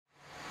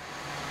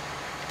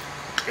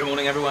Good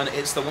morning everyone,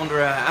 it's the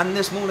Wanderer, and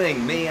this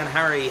morning me and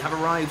Harry have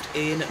arrived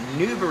in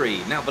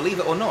Newbury. Now believe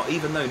it or not,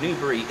 even though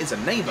Newbury is a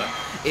neighbour,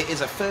 it is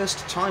a first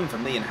time for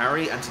me and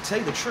Harry, and to tell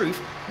you the truth,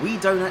 we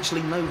don't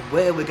actually know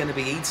where we're going to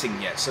be eating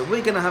yet. So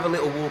we're going to have a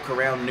little walk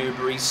around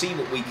Newbury, see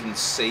what we can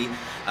see.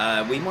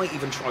 We might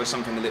even try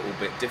something a little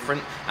bit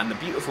different, and the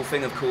beautiful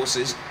thing of course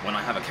is, when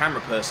I have a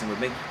camera person with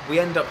me, we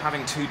end up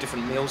having two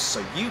different meals,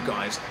 so you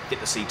guys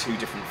get to see two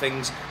different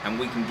things, and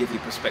we can give you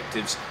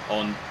perspectives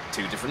on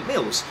two different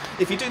meals.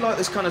 If you do like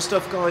this kind of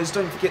stuff, guys,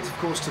 don't forget, of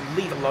course, to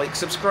leave a like,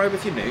 subscribe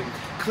if you're new,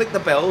 click the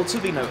bell to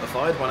be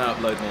notified when I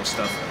upload more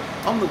stuff.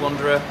 I'm the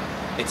Wanderer,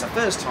 it's our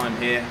first time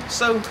here,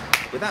 so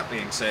with that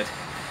being said,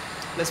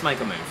 let's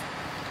make a move.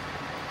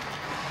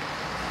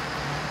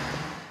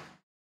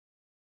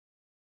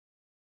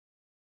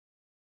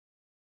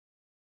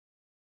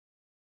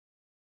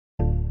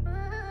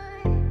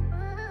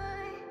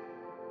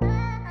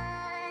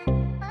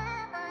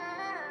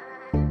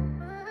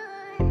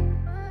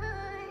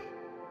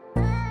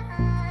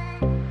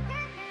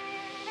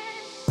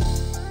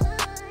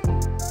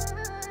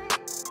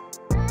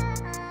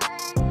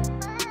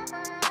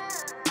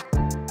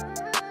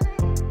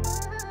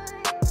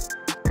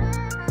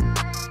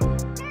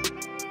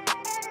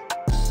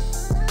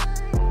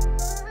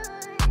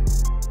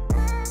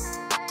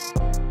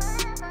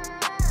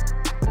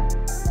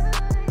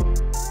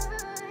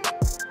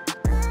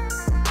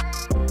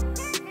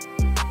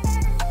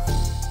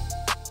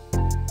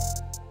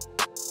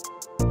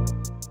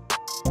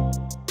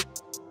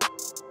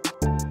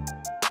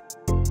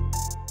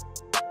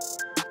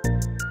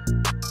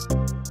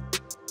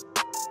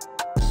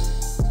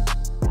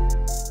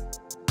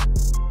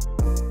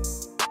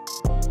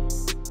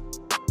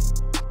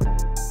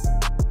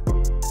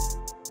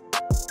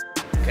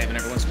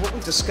 So what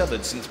we've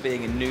discovered since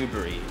being in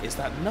Newbury is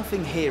that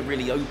nothing here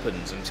really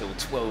opens until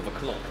 12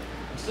 o'clock.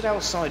 I'm stood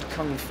outside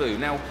Kung Fu.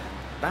 Now,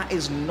 that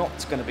is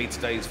not going to be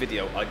today's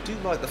video. I do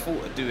like the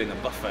thought of doing a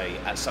buffet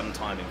at some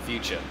time in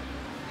future.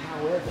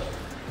 However,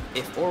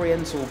 if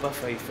Oriental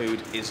buffet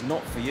food is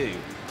not for you,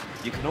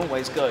 you can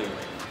always go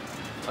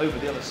over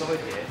the other side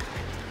here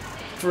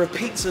for a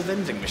pizza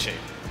vending machine.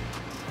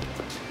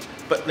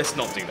 But let's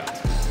not do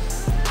that.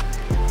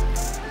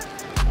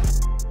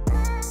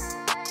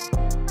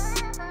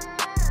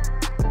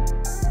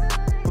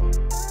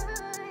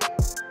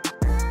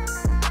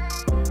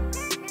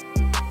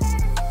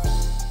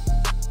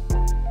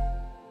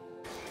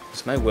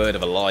 No word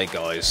of a lie,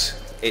 guys.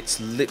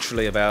 It's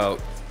literally about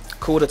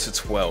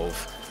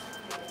 11:45.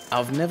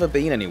 I've never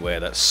been anywhere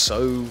that's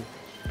so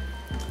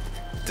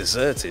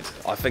deserted.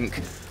 I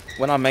think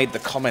when I made the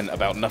comment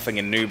about nothing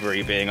in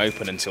Newbury being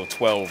open until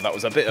 12, that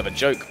was a bit of a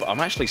joke, but I'm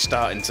actually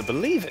starting to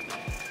believe it.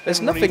 There's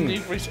nothing.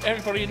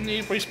 Everybody in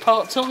Newbury's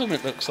part-time,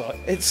 it looks like.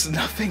 It's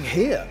nothing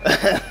here.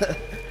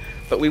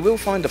 But we will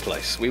find a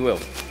place. We will.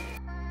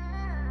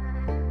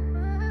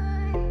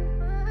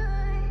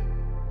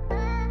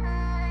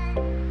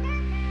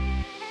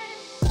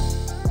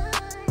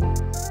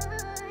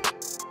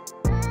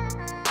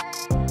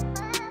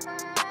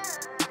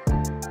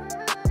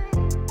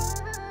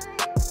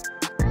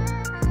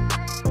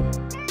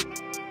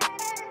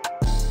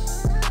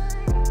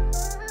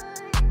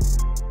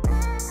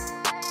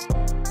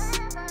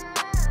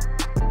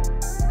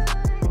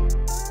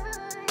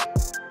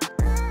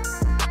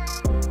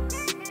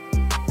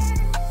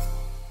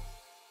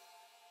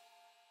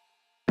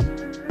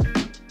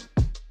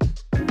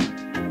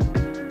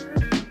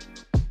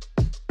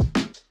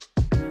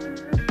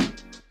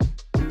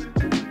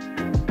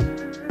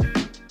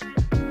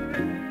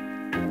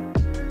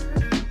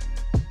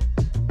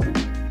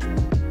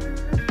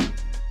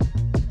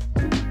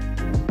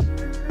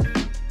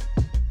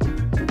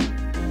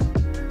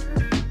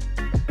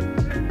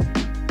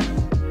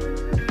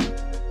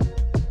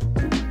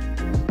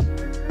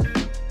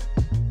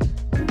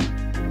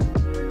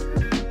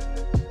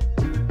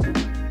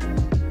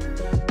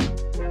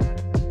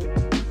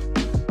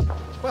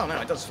 Well,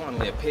 now it does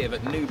finally appear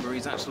that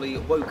Newbury's actually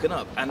woken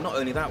up, and not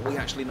only that, we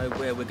actually know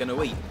where we're going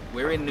to eat.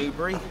 We're in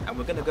Newbury, and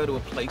we're going to go to a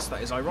place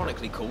that is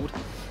ironically called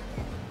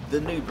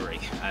the Newbury,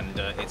 and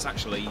it's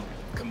actually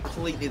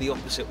completely the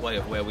opposite way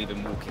of where we've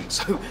been walking,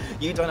 so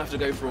you don't have to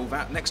go through all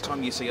that. Next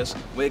time you see us,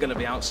 we're going to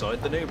be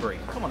outside the Newbury.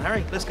 Come on,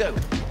 Harry, let's go.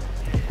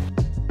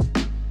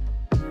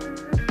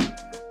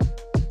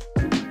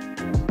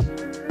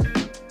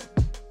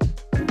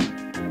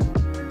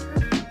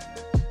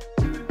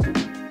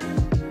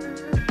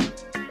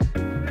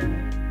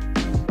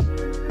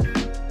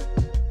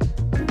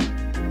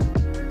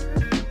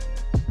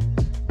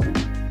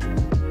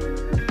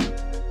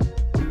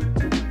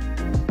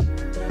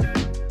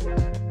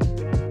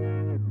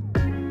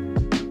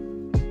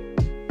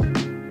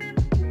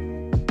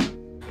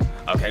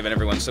 Okay then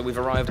everyone, so we've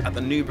arrived at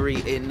the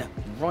Newbury Inn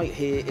right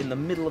here in the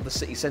middle of the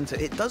city centre.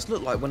 It does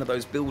look like one of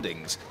those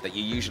buildings that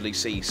you usually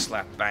see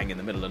slap bang in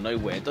the middle of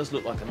nowhere. It does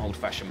look like an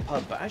old-fashioned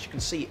pub, but as you can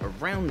see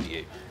around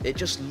you,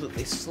 it's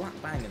slap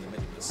bang in the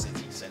middle of the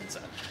city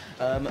centre.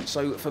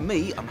 So for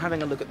me, I'm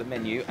having a look at the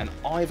menu and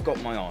I've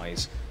got my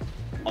eyes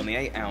on the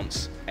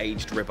 8-ounce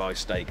aged ribeye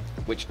steak,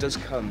 which does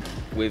come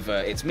with,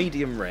 it's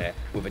medium rare,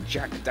 with a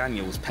Jack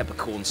Daniel's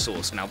peppercorn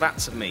sauce. Now that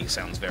to me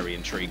sounds very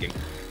intriguing.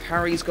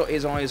 Harry's got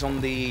his eyes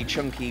on the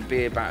chunky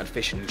beer battered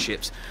fish and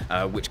chips,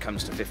 which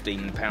comes to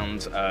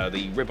 £15.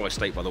 The ribeye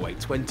steak, by the way,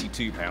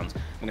 £22. I'm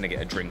going to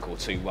get a drink or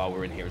two while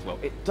we're in here as well.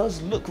 It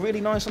does look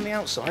really nice on the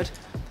outside.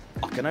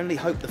 I can only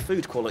hope the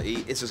food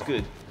quality is as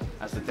good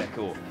as the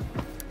decor.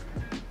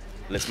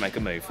 Let's make a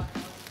move.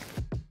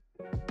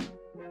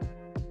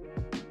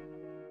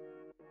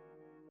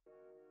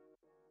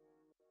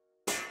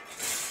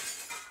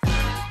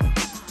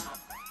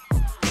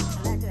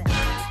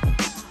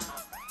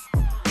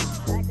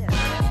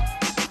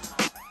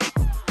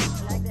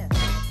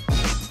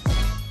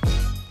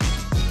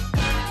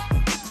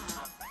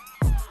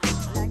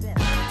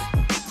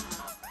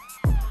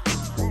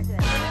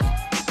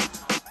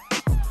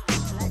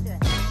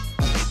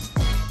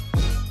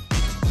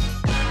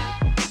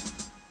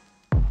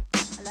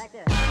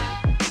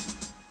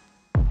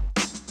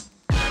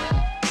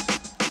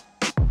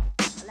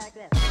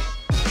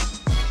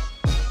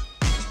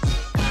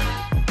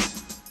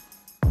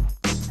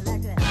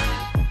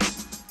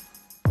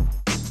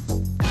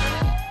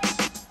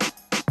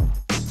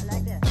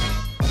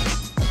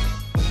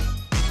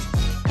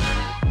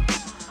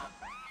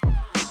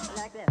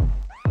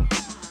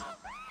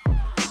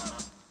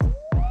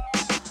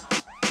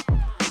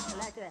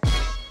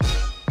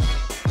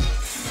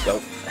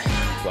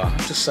 Well, I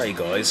have to say,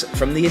 guys,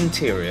 from the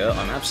interior,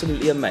 I'm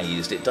absolutely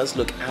amazed. It does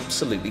look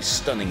absolutely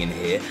stunning in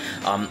here.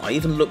 I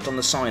even looked on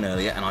the sign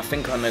earlier, and I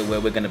think I know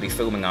where we're going to be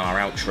filming our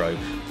outro.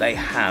 They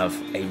have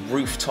a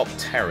rooftop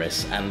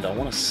terrace, and I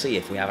want to see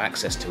if we have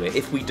access to it.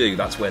 If we do,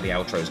 that's where the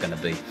outro is going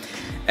to be.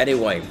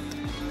 Anyway,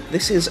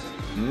 this is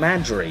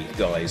Madry,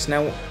 guys.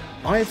 Now,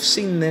 I've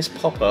seen this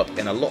pop up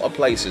in a lot of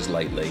places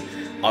lately.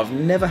 I've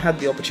never had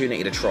the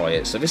opportunity to try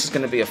it, so this is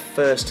going to be a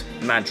first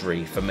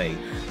Madry for me.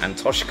 And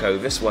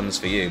Toshiko, this one's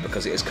for you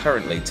because it is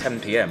currently 10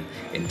 PM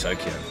in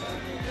Tokyo.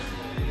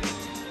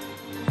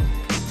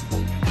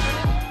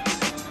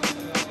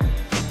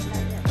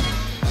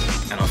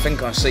 And I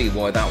think I see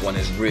why that one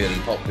is really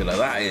popular.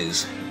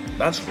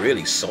 That's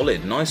really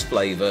solid, nice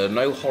flavour,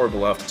 no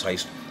horrible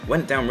aftertaste.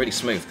 Went down really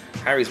smooth.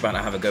 Harry's about to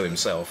have a go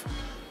himself.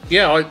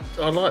 Yeah,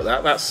 I like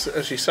that. That's,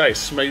 as you say,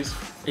 smooth,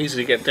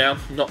 easy to get down.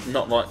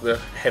 Not like the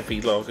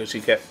heavy lagers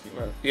you get.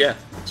 Yeah,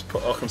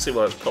 I can see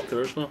why it's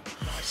popular as well.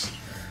 Nice.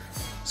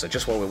 So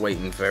just while we're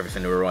waiting for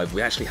everything to arrive,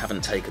 we actually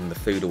haven't taken the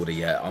food order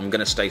yet. I'm going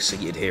to stay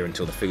seated here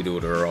until the food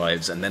order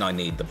arrives, and then I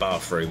need the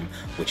bathroom,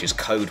 which is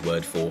code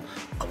word for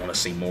I want to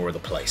see more of the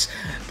place.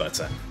 But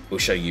we'll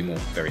show you more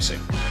very soon.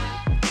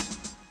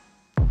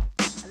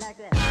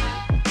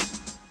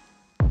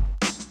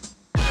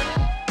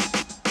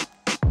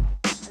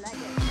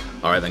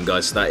 Alright then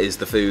guys, so that is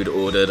the food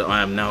ordered.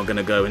 I am now going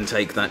to go and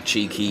take that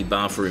cheeky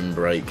bathroom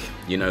break.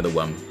 You know the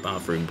one,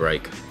 bathroom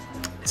break.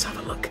 Let's have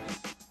a look.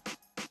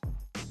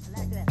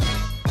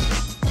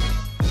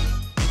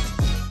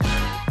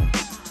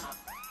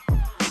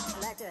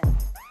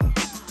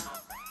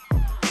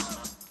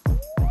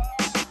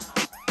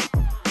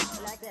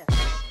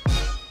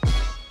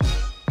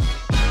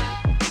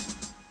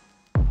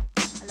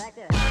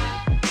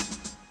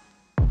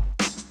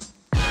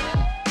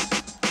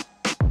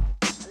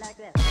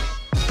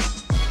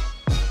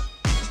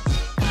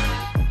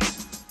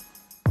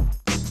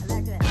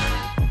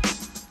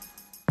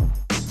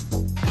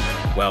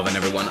 Well then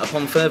everyone,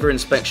 upon further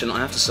inspection I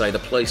have to say the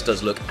place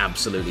does look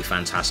absolutely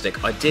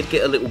fantastic. I did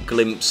get a little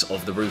glimpse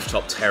of the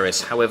rooftop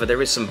terrace, however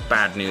there is some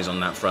bad news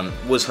on that front.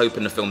 Was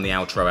hoping to film the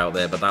outro out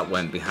there, but that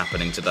won't be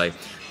happening today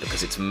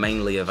because it's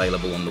mainly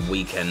available on the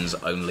weekends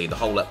only. The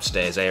whole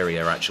upstairs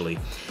area actually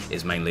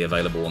is mainly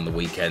available on the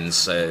weekends,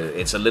 so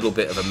it's a little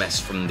bit of a mess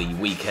from the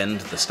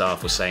weekend. The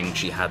staff was saying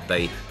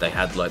they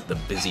had like the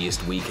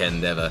busiest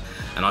weekend ever,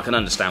 and I can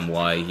understand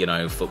why, you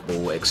know,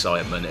 football,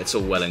 excitement, it's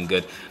all well and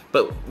good.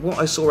 But what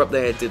I saw up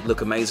there did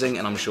look amazing,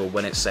 and I'm sure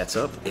when it's set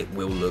up, it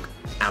will look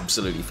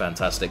absolutely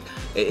fantastic.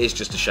 It is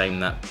just a shame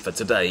that for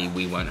today,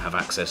 we won't have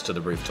access to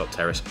the rooftop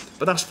terrace.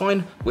 But that's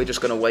fine, we're just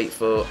gonna wait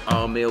for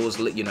our meals,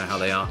 you know how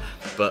they are.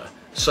 But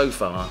so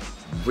far,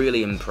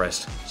 really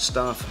impressed.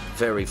 Staff,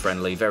 very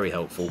friendly, very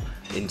helpful.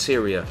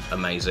 Interior,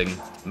 amazing.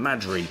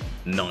 Madry,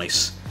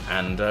 nice.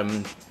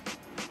 And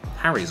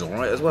Harry's all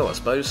right as well, I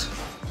suppose.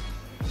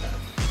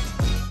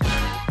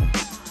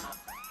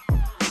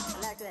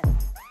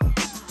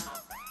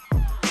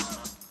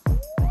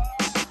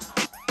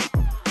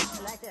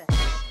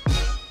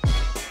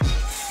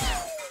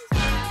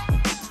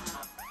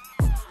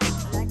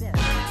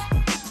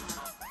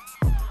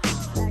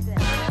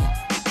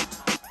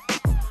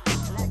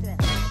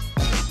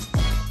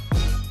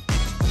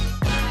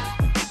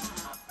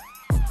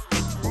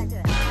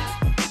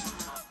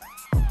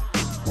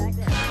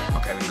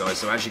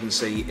 So as you can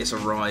see, it's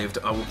arrived.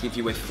 I will give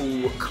you a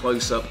full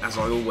close-up as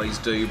I always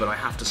do, but I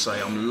have to say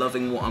I'm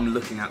loving what I'm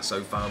looking at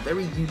so far.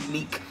 Very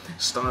unique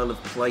style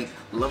of plate,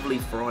 lovely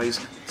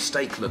fries,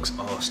 steak looks,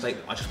 oh steak,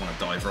 I just want to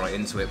dive right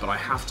into it, but I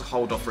have to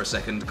hold off for a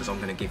second because I'm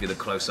going to give you the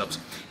close-ups.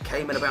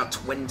 Came in about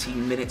 20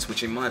 minutes,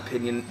 which in my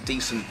opinion,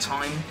 decent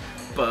time,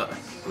 but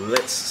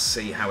let's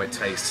see how it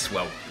tastes.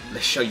 Well,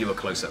 let's show you a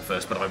close-up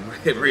first, but I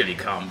really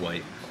can't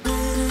wait.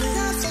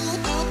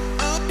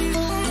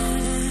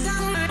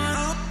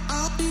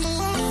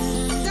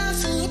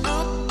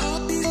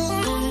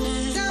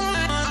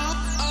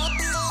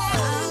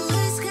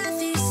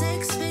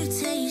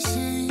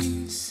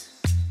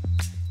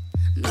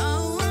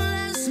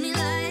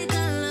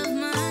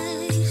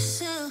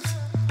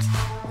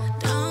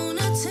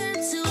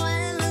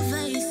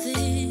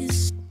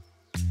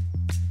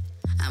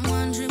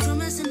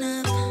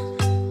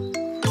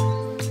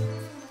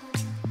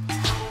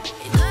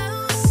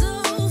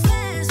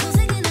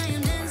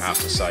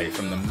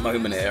 From the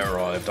moment it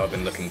arrived, I've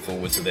been looking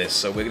forward to this.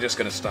 So we're just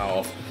going to start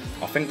off.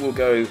 I think we'll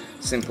go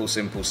simple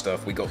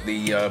stuff. We got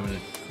the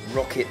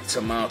rocket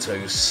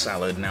tomato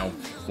salad. Now,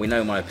 we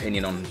know my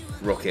opinion on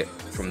rocket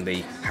from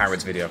the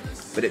Harrods video,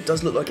 but it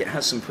does look like it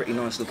has some pretty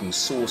nice looking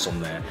sauce on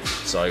there.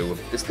 So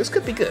this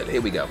could be good.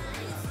 Here we go.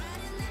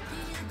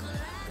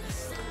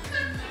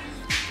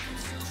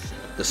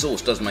 The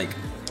sauce does make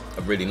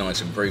a really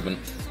nice improvement.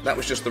 That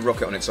was just the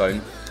rocket on its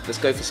own. Let's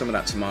go for some of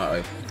that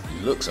tomato.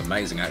 Looks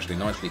amazing actually,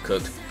 nicely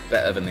cooked.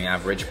 Better than the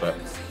average, but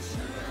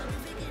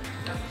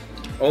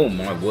oh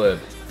my word.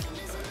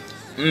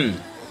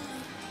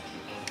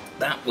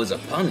 That was a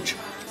punch.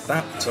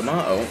 That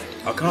tomato,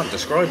 I can't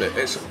describe it.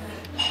 It's,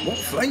 what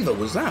flavour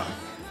was that?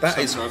 That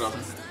is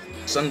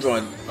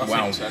sun-dried.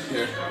 Wow. So,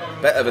 yeah.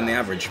 Better than the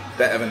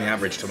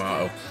average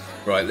tomato.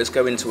 Right, let's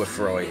go into a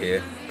fry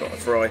here. Got a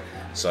fry.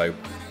 So,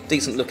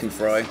 decent looking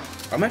fry.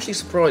 I'm actually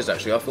surprised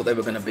actually. I thought they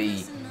were going to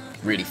be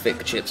really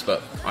thick chips,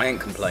 but I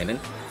ain't complaining.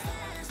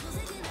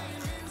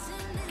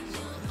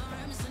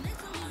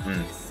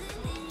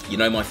 You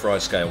know my fry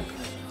scale.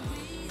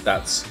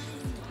 That's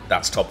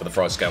top of the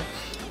fry scale.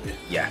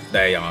 Yeah,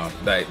 they are.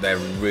 They're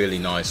really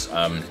nice.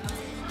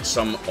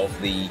 Some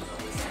of the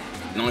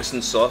nice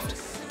and soft.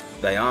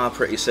 They are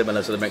pretty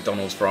similar to the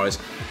McDonald's fries.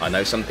 I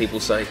know some people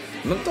say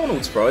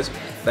McDonald's fries.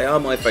 They are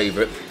my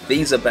favourite.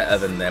 These are better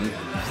than them.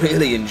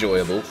 Really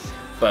enjoyable.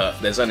 But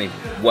there's only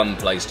one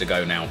place to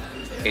go now.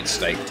 It's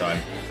steak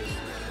time.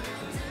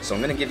 So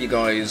I'm going to give you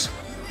guys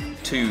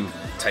 2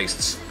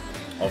 tastes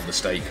of the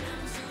steak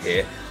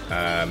here.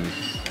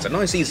 It's a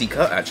nice easy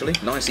cut actually.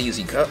 Nice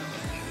easy cut.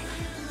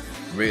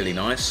 Really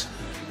nice.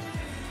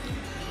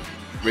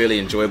 Really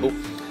enjoyable.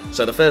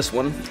 So the first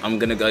one, I'm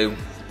going to go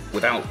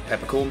without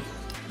peppercorn,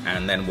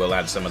 and then we'll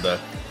add some of the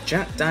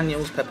Jack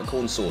Daniel's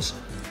peppercorn sauce.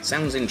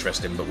 Sounds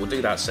interesting, but we'll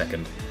do that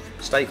second.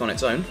 Steak on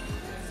its own.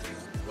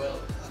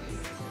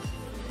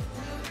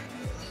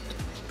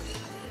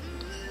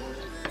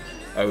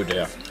 Oh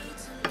dear.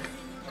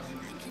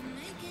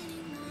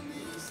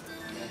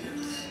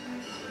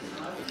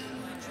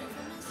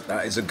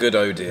 That is a good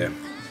oh dear.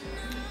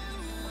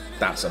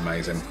 That's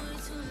amazing.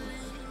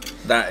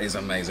 That is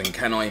amazing.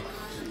 Can I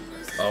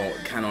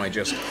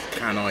just,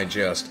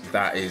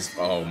 that is,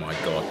 oh my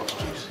god.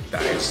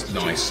 That is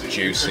nice,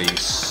 juicy,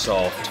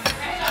 soft,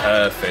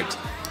 perfect.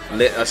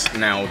 Let us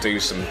now do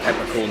some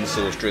peppercorn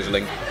sauce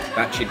drizzling.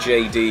 That's your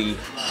JD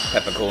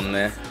peppercorn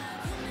there.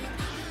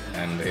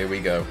 And here we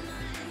go.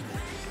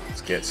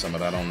 Let's get some of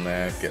that on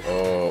there.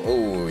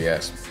 Oh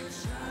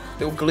yes.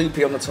 A little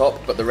gloopy on the top,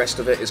 but the rest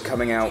of it is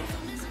coming out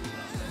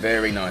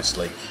very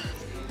nicely.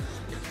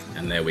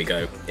 And there we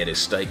go. It is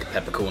steak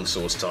peppercorn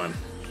sauce time.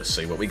 Let's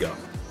see what we got.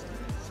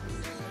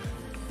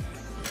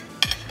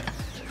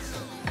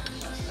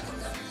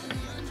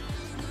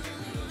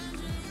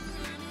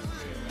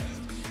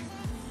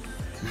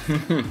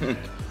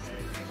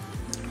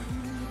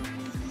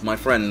 My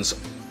friends,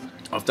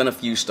 I've done a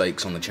few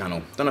steaks on the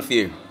channel. Done a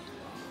few.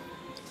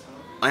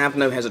 I have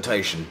no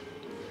hesitation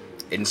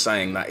in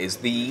saying that is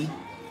the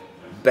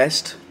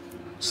best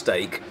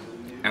steak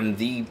and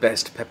the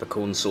best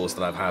peppercorn sauce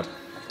that I've had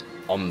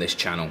on this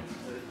channel.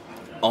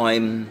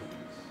 I'm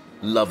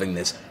loving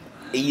this.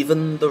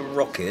 Even the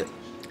rocket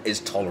is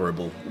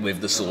tolerable with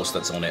the sauce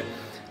that's on it.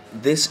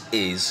 This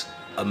is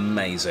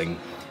amazing.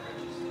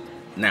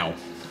 Now,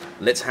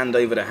 let's hand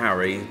over to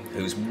Harry,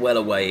 who's well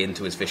away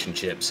into his fish and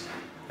chips,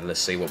 and let's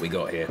see what we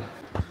got here.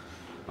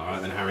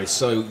 Alright then, Harry,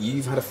 so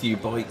you've had a few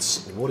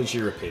bites. What is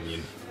your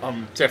opinion?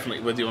 I'm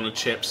definitely with you on the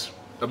chips.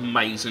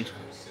 Amazing.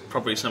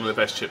 Probably some of the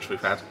best chips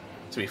we've had,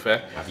 to be fair.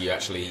 Have you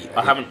actually...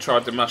 I haven't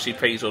tried the mushy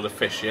peas or the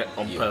fish yet,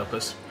 on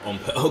purpose.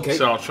 Okay.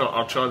 So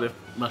I'll try the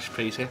mushy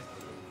peas here.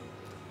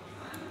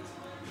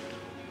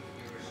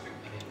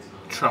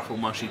 Truffle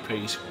mushy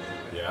peas.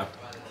 Yeah.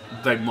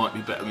 They might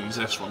be better than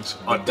Zest ones.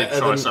 I did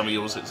try some of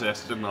yours at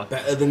Zest, didn't I?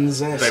 Better than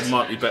Zest? They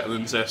might be better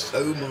than Zest.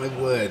 Oh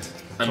my word.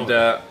 And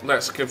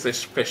let's give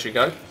this fish a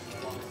go.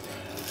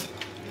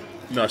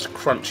 Nice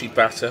crunchy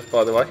batter,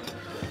 by the way.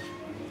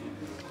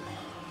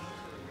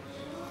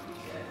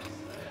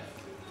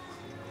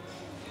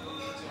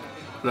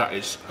 That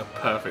is a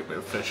perfect bit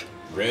of fish.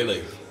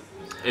 Really?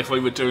 If we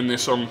were doing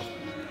this on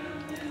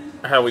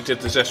how we did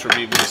the Zest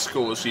review with the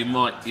scores, you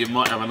might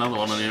have another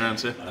one on your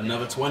hands here.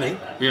 Another 20?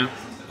 Yeah.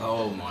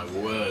 Oh my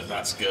word,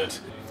 that's good.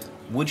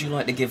 Would you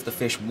like to give the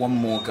fish one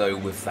more go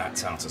with that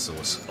tartar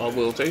sauce? I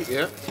will do,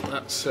 yeah.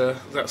 That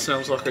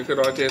sounds like a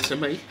good idea to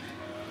me.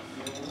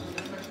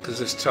 Because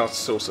this tartar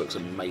sauce looks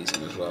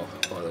amazing as well,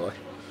 by the way.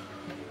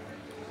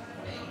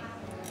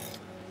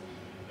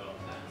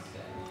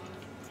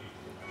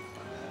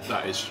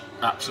 That is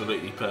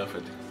absolutely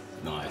perfect.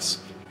 Nice.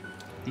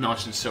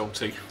 Nice and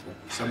salty.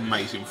 It's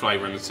amazing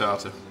flavour in the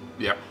tartar.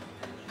 Yep.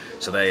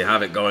 So there you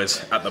have it,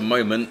 guys. At the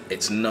moment,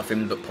 it's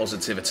nothing but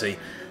positivity.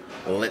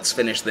 Let's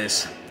finish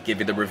this, give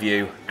you the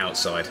review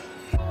outside.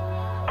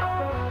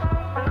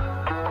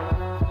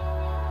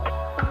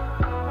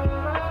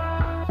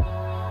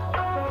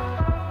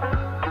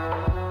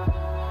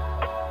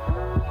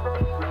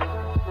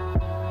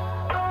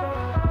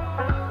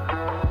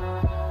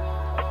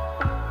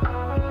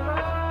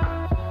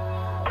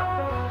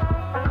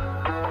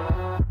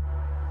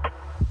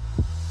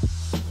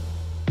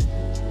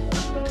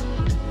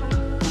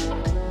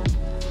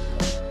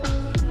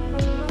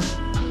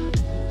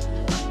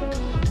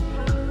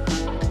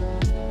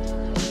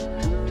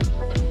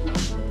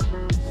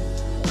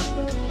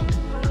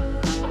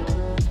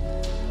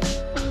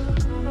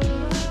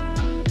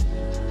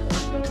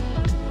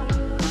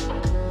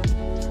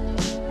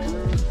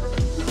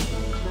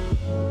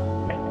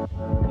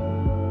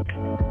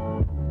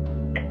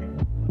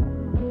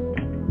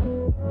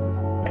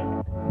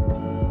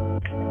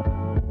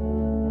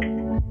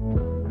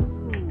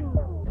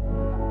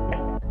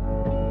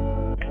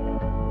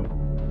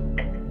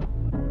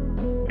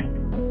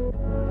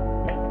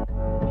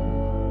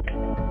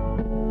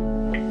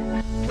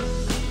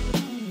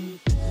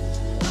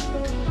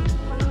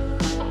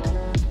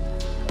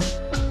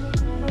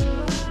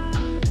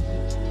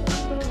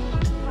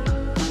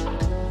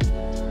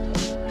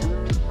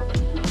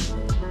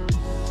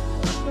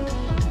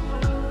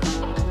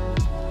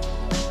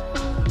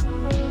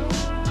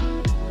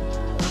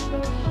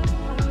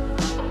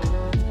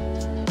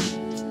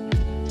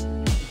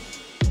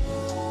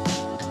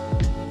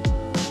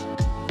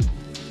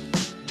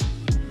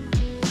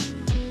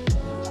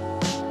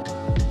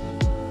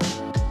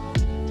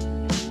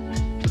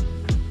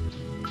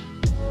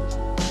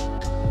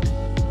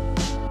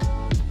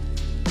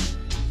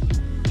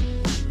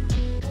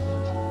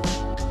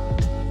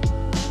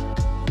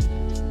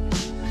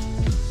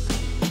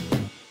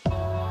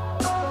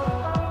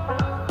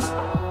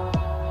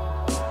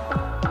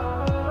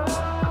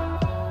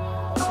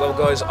 Well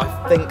guys,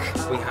 I think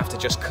we have to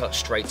just cut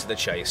straight to the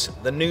chase.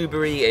 The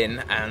Newbury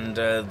Inn and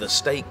the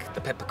steak, the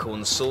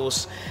peppercorn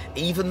sauce,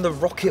 even the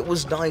rocket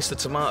was nice, the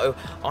tomato.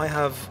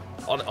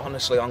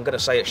 Honestly, I'm going to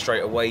say it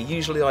straight away.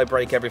 Usually I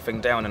break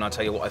everything down and I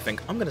tell you what I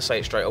think. I'm going to say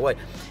it straight away.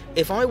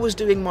 If I was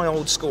doing my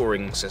old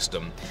scoring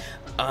system,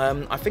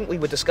 I think we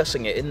were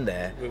discussing it in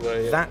there, we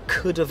were, yeah. That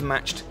could have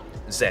matched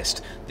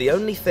Zest. The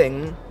only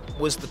thing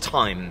was the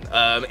time.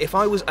 If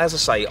I was, as I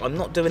say, I'm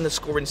not doing the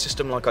scoring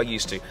system like I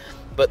used to,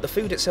 but the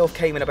food itself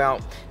came in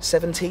about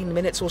 17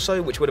 minutes or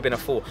so, which would have been a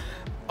 4.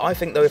 I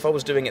think though if I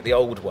was doing it the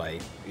old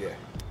way, yeah,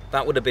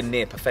 that would have been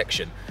near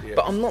perfection. Yeah.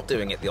 But I'm not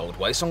doing it the old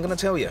way, so I'm going to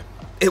tell you.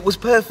 It was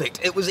perfect.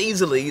 It was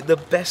easily the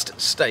best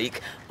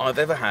steak I've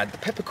ever had. The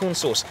peppercorn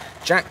sauce,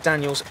 Jack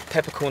Daniel's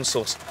peppercorn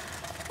sauce.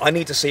 I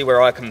need to see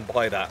where I can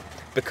buy that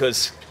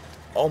because,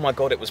 oh my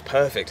God, it was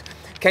perfect.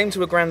 Came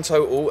to a grand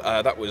total,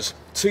 that was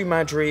 2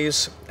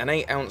 Madries, an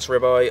 8-ounce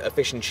ribeye, a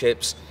fish and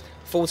chips,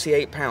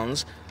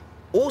 £48.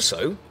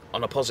 Also,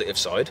 on a positive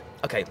side,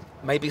 okay,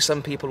 maybe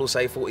some people will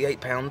say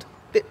 £48,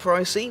 bit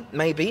pricey,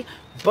 maybe,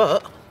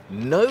 but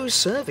no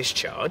service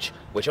charge,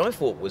 which I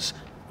thought was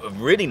a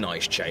really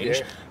nice change,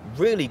 yeah.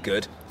 Really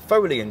good,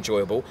 thoroughly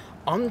enjoyable.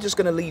 I'm just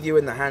going to leave you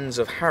in the hands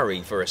of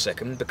Harry for a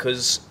second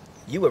because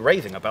you were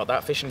raving about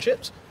that fish and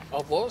chips. I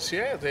was,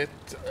 yeah.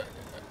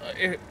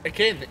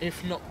 Again,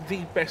 if not the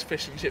best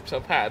fish and chips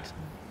I've had,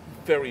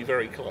 very,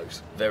 very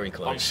close. Very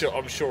close.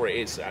 I'm sure it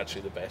is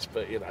actually the best,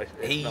 but you know.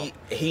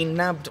 He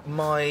nabbed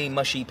my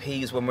mushy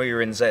peas when we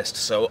were in Zest,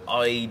 so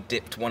I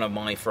dipped one of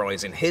my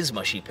fries in his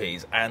mushy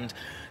peas, and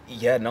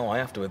yeah, no, I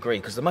have to agree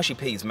because the mushy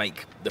peas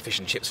make the fish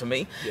and chips for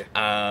me.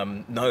 Yeah.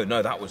 No,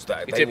 that was that.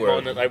 I didn't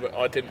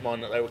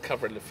mind that they were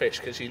covering the fish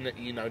because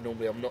you know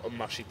normally I'm not a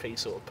mushy pea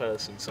sort of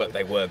person. So. But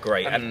they were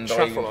great, and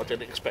truffle I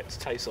didn't expect to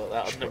taste like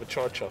that. I've never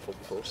tried truffle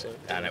before, so.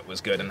 And it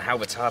was good, and how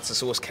the tartar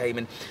sauce came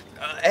in,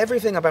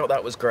 everything about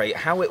that was great.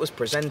 How it was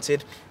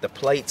presented, the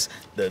plates,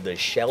 the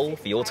shell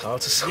for your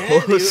tartar sauce.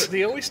 Yeah,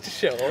 the oyster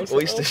shell.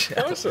 Oyster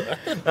shell.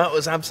 That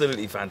was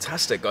absolutely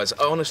fantastic, guys.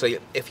 Honestly,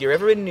 if you're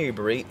ever in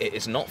Newbury, it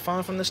is not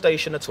far from the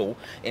station at all.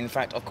 In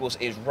fact, of course,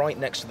 it is right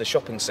next to the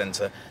shopping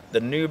centre. The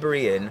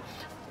Newbury Inn,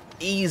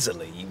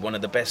 easily one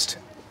of the best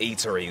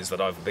eateries that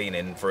I've been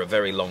in for a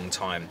very long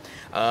time.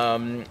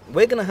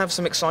 We're going to have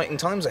some exciting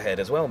times ahead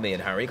as well, me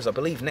and Harry, because I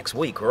believe next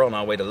week we're on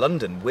our way to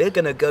London. We're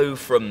going to go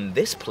from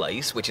this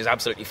place, which is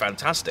absolutely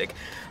fantastic.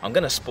 I'm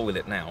going to spoil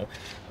it now.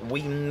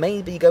 We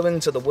may be going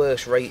to the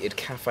worst rated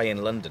cafe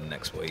in London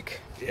next week.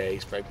 Yeah,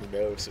 he's made me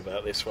nervous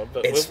about this one,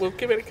 but we'll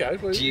give it a go.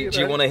 Do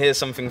you want to hear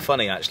something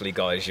funny, actually,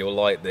 guys? You'll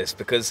like this,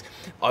 because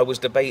I was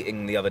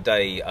debating the other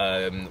day,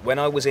 when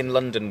I was in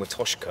London with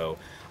Toshko,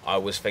 I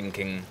was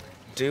thinking,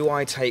 do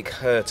I take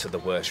her to the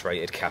worst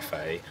rated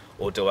cafe,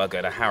 or do I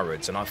go to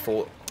Harrods? And I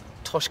thought,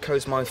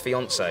 Toshko's my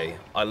fiance.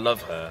 I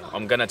love her.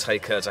 I'm going to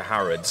take her to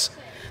Harrods.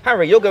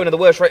 Harry, you're going to the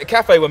worst rated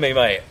cafe with me,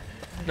 mate.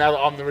 Now that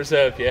I'm the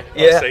reserve, yeah.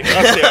 Yeah. I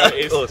see how it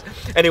is. Of course.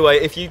 Anyway,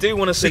 if you do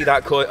want to see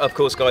that, of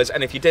course, guys,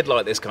 and if you did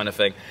like this kind of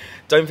thing,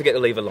 don't forget to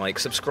leave a like,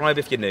 subscribe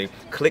if you're new,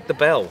 click the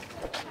bell.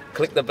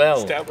 Click the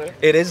bell. It's down there.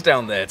 It is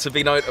down there to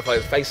be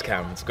notified. Face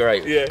cam, it's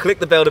great. Yeah. Click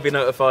the bell to be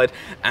notified.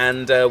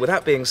 And with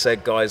that being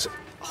said, guys,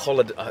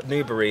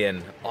 Newbury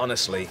Inn,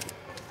 honestly,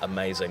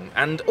 amazing.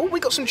 And, oh, we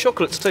got some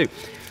chocolates too.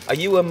 Are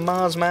you a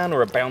Mars man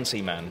or a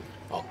Bounty man?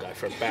 I'll go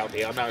for a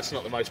Bounty. I know it's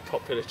not the most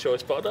popular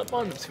choice, but I don't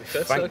mind them, to be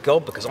fair. Thank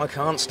God, because I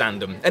can't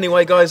stand them.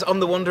 Anyway, guys,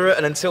 I'm the Wanderer,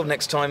 and until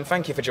next time,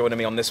 thank you for joining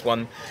me on this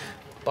one.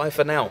 Bye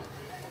for now.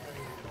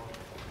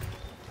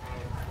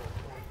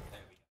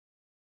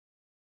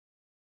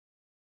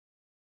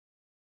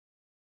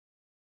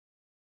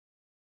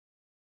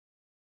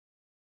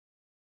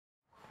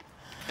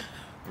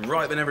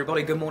 Right then,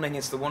 everybody, good morning,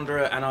 it's the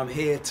Wanderer, and I'm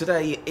here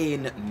today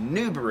in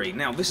Newbury.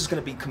 Now, this is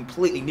going to be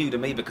completely new to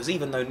me, because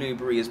even though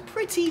Newbury is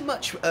pretty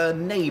much a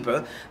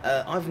neighbour,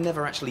 I've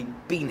never actually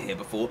been here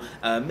before.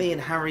 Me and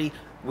Harry,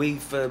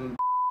 we've...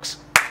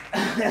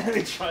 Let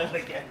me try that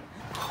again.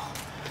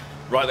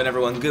 Right then,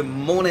 everyone, good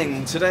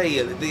morning.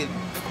 Today, I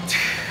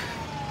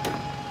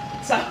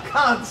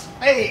can't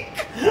speak!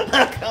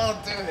 I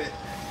can't do it!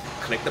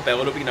 Click the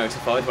bell to be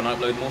notified when I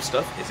upload more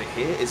stuff. Is it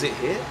here? Is it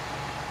here?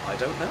 I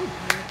don't know.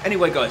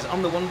 Anyway, guys,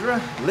 I'm the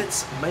Wanderer.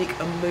 Let's make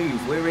a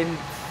move. We're in...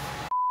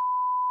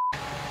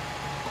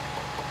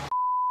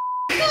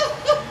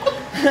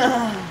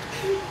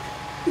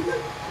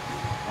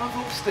 I've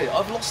lost it.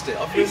 I've lost it.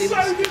 I've really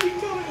lost it.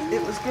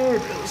 It was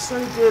good. It was so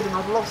good, and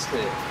I've lost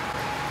it.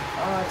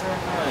 I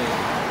don't know.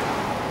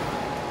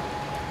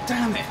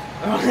 Damn it.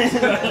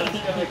 Let's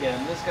go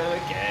again. Let's go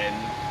again.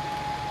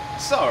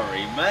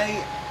 Sorry,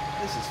 mate.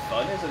 This is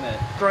fun, isn't it?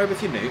 Subscribe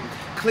if you're new.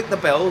 Click the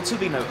bell to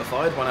be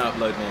notified when I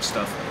upload more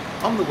stuff.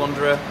 I'm the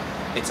Wanderer.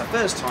 It's our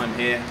first time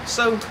here.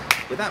 So,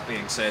 with that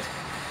being said,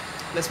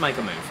 let's make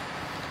a move.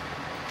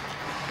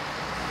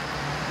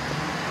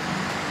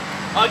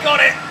 I got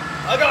it!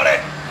 I got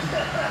it!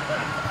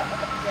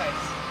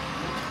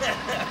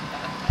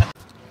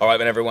 Alright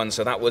then, everyone,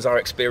 so that was our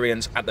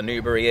experience at the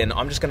Newbury Inn.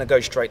 I'm just going to go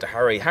straight to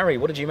Harry. Harry,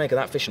 what did you make of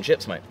that fish and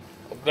chips, mate?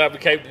 I'm glad we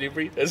came to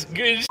Newbury. That's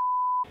good.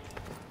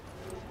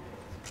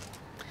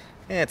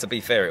 Yeah, to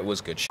be fair, it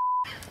was good.